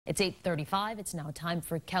It's 8:35. It's now time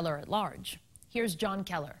for Keller at Large. Here's John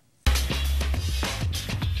Keller.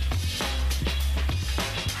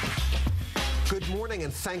 Good morning,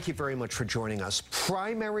 and thank you very much for joining us.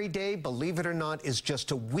 Primary day, believe it or not, is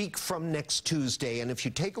just a week from next Tuesday. And if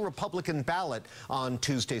you take a Republican ballot on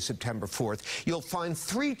Tuesday, September 4th, you'll find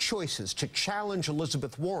three choices to challenge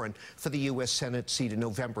Elizabeth Warren for the U.S. Senate seat in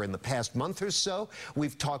November. In the past month or so,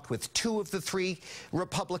 we've talked with two of the three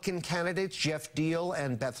Republican candidates, Jeff Deal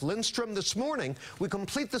and Beth Lindstrom. This morning, we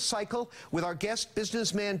complete the cycle with our guest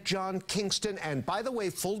businessman, John Kingston. And by the way,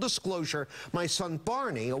 full disclosure, my son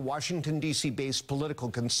Barney, a Washington, D.C. based political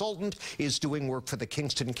consultant, is doing work for the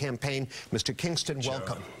Kingston campaign. Mr. Kingston,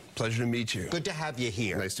 welcome. John, pleasure to meet you. Good to have you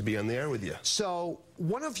here. Nice to be on the air with you. So,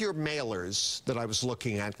 one of your mailers that I was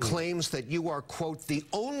looking at claims that you are, quote, the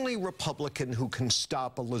only Republican who can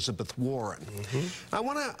stop Elizabeth Warren. I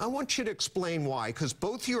want you to explain why, because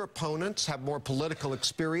both your opponents have more political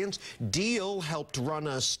experience. Deal helped run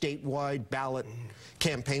a statewide ballot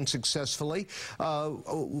campaign successfully.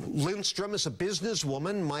 Lindstrom, as a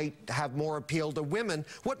businesswoman, might have more appeal to women.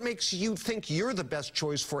 What makes you think you're the best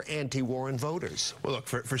choice for anti-Warren voters? Well, look,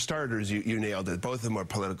 for starters, you nailed it. Both of them are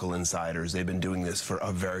political insiders. They've been doing this for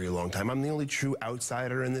a very long time. I'm the only true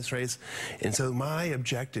outsider in this race. And so my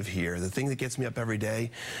objective here, the thing that gets me up every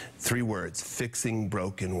day, three words: fixing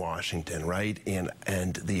broken Washington, right?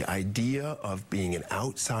 And the idea of being an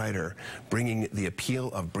outsider, bringing the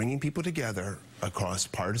appeal of bringing people together across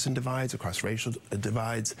partisan divides, across racial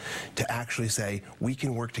divides, to actually say we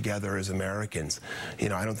can work together as Americans. You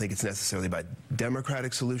know, I don't think it's necessarily about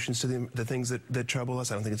Democratic solutions to the things that trouble us.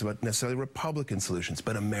 I don't think it's about necessarily Republican solutions,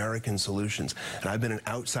 but American solutions. And I've been an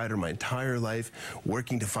outsider my entire life,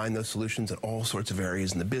 working to find those solutions in all sorts of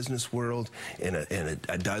areas in the business world, in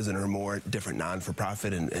a dozen or more different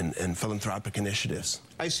non-for-profit and philanthropic initiatives.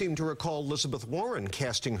 I seem to recall Elizabeth Warren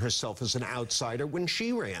casting herself as an outsider when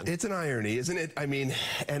she ran. It's an irony, isn't it? I mean,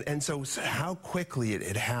 and so how quickly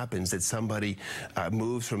it happens that somebody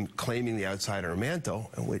moves from claiming the outsider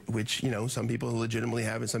mantle, which, you know, some people legitimately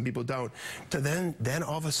have and some people don't, to then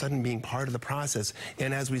all of a sudden being part of the process,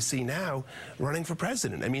 and as we see now, running for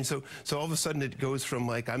president. I mean, so all of a sudden it goes from,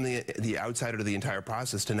 like, I'm the outsider to the entire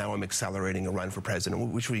process, to now I'm accelerating a run for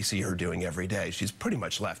president, which we see her doing every day. She's pretty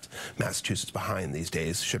much left Massachusetts behind these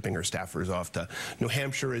days, shipping her staffers off to New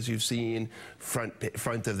Hampshire, as you've seen, front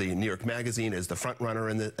of the New York Magazine as the front runner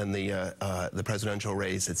in the presidential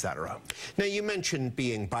race, etc. Now, you mentioned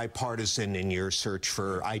being bipartisan in your search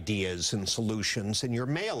for ideas and solutions, and your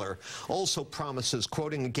mailer also promises,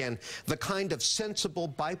 quoting again, the kind of sensible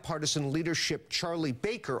bipartisan leadership Charlie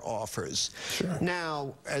Baker offers. Sure.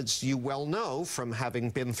 Now, as you well know from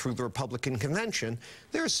having been through the Republican convention,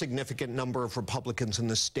 there are a significant number of Republicans in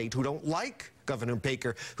the state who don't like Governor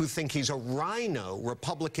Baker, who think he's a rhino,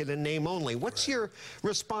 Republican in name only. What's your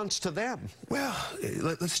response to them? Well,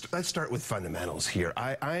 let's start with fundamentals here.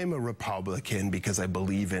 I am a Republican because I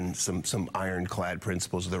believe in some ironclad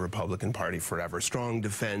principles of the Republican Party forever: strong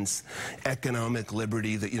defense, economic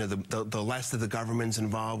liberty. That, you know, the less that the government's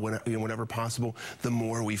involved, whenever possible, the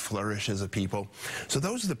more we flourish as a people. So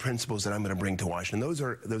those are the principles that I'm going to bring to Washington.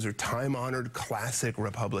 Those are time-honored, classic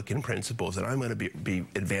Republican principles, and I'm going to be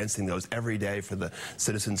advancing those every day for the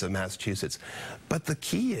citizens of Massachusetts. But the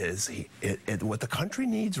key is, what the country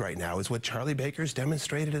needs right now is what Charlie Baker's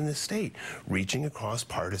demonstrated in this state: reaching across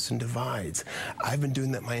partisan divides. I've been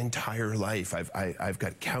doing that my entire life. I've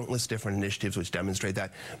got countless different initiatives which demonstrate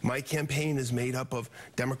that. My campaign is made up of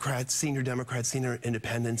Democrats, senior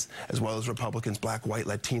independents, as well as Republicans, black, white,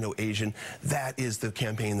 Latino, Asian. That is the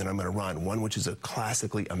campaign that I'm going to run, one which is a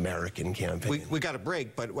classically American campaign. We got a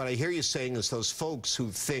break, but what I hear you saying is those folks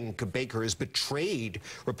who think Baker has betrayed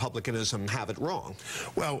Republicanism have it wrong.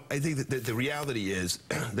 Well, I think that the reality is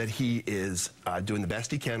that he is doing the best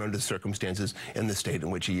he can under the circumstances in the state in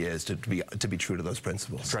which he is to be true to those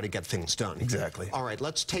principles. Try to get things done. Exactly. All right,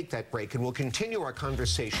 let's take that break, and we'll continue our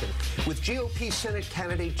conversation with GOP Senate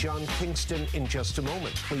candidate John Kingston in just a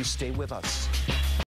moment. Please stay with us.